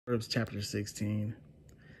Proverbs Chapter 16.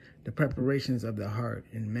 The preparations of the heart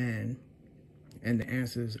in man and the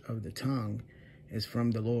answers of the tongue is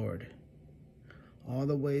from the Lord. All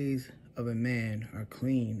the ways of a man are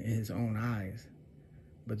clean in his own eyes,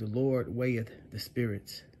 but the Lord weigheth the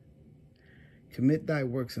spirits. Commit thy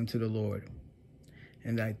works unto the Lord,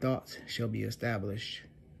 and thy thoughts shall be established.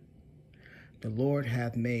 The Lord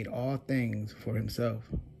hath made all things for himself,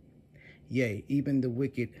 yea, even the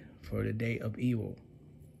wicked for the day of evil.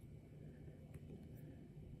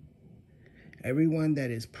 Everyone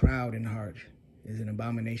that is proud in heart is an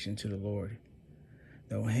abomination to the Lord.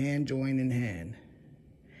 Though hand join in hand,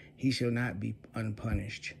 he shall not be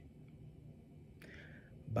unpunished.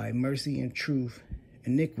 By mercy and truth,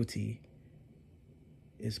 iniquity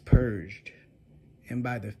is purged, and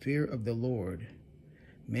by the fear of the Lord,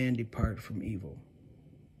 man depart from evil.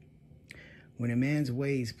 When a man's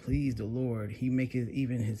ways please the Lord, he maketh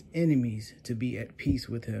even his enemies to be at peace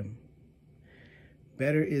with him.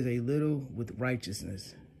 Better is a little with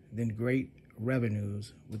righteousness than great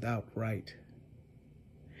revenues without right.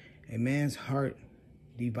 A man's heart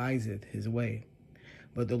deviseth his way,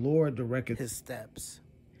 but the Lord directeth his steps.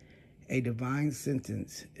 A divine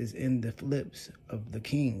sentence is in the lips of the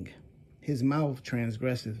king. His mouth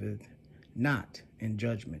transgresseth not in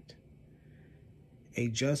judgment. A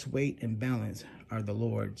just weight and balance are the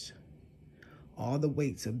Lord's. All the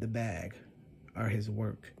weights of the bag are his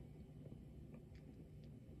work.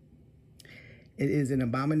 It is an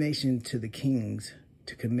abomination to the kings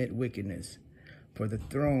to commit wickedness, for the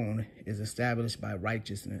throne is established by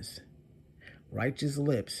righteousness. Righteous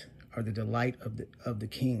lips are the delight of the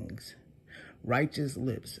kings. Righteous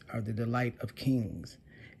lips are the delight of kings,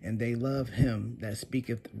 and they love him that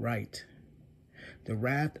speaketh right. The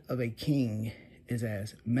wrath of a king is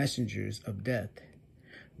as messengers of death,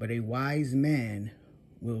 but a wise man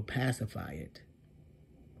will pacify it.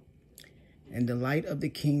 And the light of the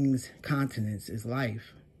king's countenance is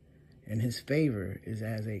life, and his favor is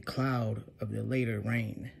as a cloud of the later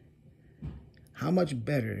rain. How much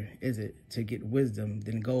better is it to get wisdom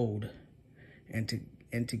than gold, and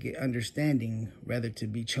to get understanding rather to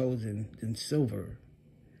be chosen than silver?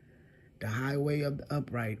 The highway of the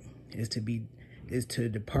upright is to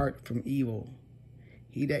depart from evil.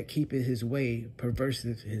 He that keepeth his way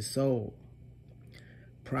perverseth his soul.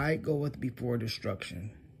 Pride goeth before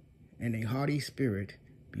destruction, and a haughty spirit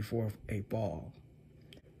before a fall.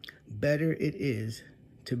 Better it is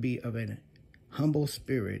to be of an humble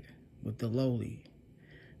spirit with the lowly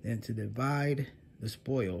than to divide the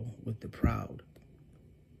spoil with the proud.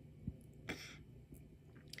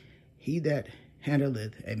 He that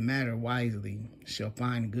handleth a matter wisely shall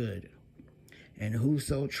find good, and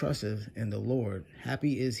whoso trusteth in the Lord,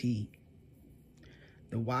 happy is he.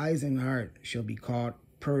 The wise in heart shall be called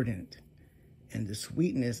prudent, and the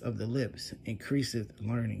sweetness of the lips increaseth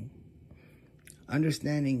learning.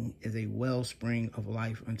 Understanding is a wellspring of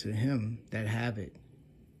life unto him that have it,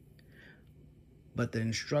 but the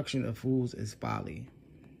instruction of fools is folly.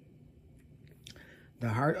 The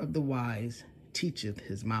heart of the wise teacheth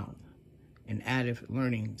his mouth, and addeth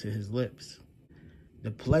learning to his lips.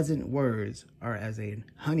 The pleasant words are as a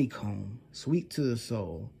honeycomb, sweet to the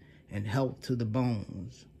soul, and health to the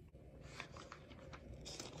bones.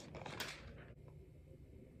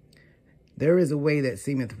 There is a way that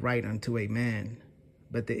seemeth right unto a man,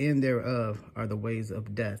 but the end thereof are the ways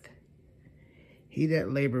of death. He that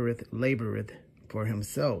laboureth for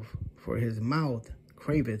himself, for his mouth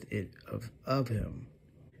craveth it of him.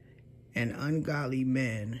 An ungodly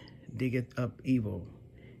man diggeth up evil,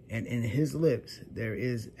 and in his lips there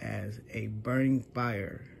is as a burning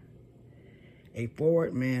fire. A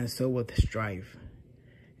forward man soweth strife,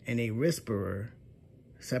 and a whisperer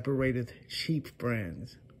separateth cheap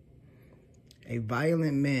friends. A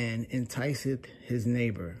violent man enticeth his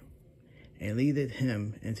neighbor, and leadeth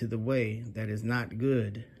him into the way that is not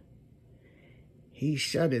good. He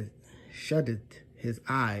shutteth his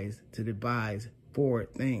eyes to devise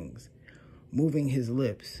forward things. Moving his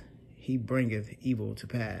lips, he bringeth evil to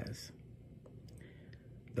pass.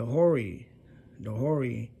 The hoary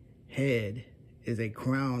head is a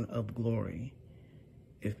crown of glory,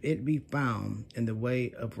 if it be found in the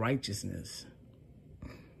way of righteousness.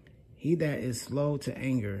 He that is slow to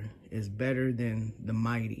anger is better than the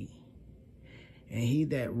mighty, and he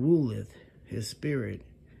that ruleth his spirit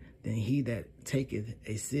than he that taketh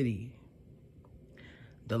a city.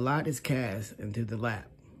 The lot is cast into the lap,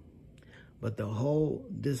 but the whole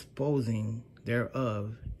disposing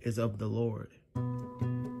thereof is of the Lord.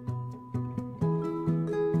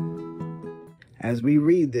 As we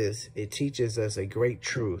read this, it teaches us a great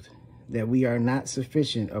truth, that we are not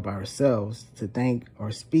sufficient of ourselves to think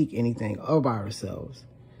or speak anything of ourselves.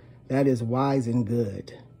 That is wise and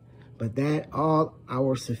good, but that all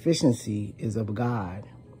our sufficiency is of God,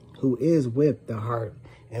 who is with the heart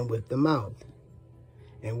and with the mouth,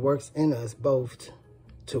 and works in us both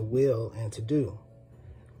to will and to do.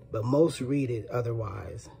 But most read it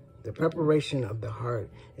otherwise. The preparation of the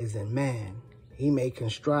heart is in man. He may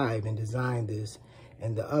contrive and design this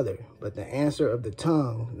and the other, but the answer of the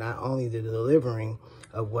tongue, not only the delivering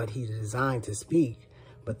of what he designed to speak,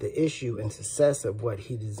 but the issue and success of what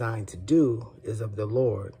he designed to do is of the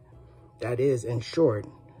Lord. That is, in short,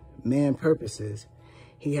 man purposes.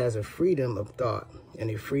 He has a freedom of thought and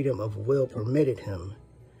a freedom of will permitted him.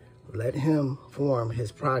 Let him form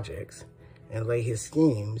his projects and lay his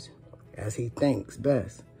schemes as he thinks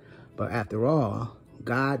best. But after all,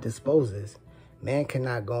 God disposes. Man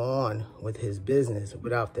cannot go on with his business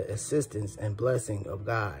without the assistance and blessing of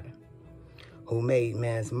God, who made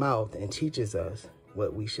man's mouth and teaches us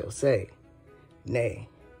what we shall say. Nay,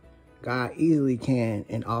 God easily can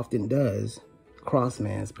and often does cross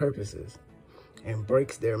man's purposes and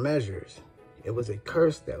breaks their measures. It was a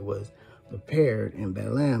curse that was prepared in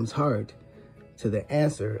Balaam's heart. To the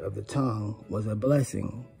answer of the tongue was a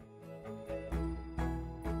blessing.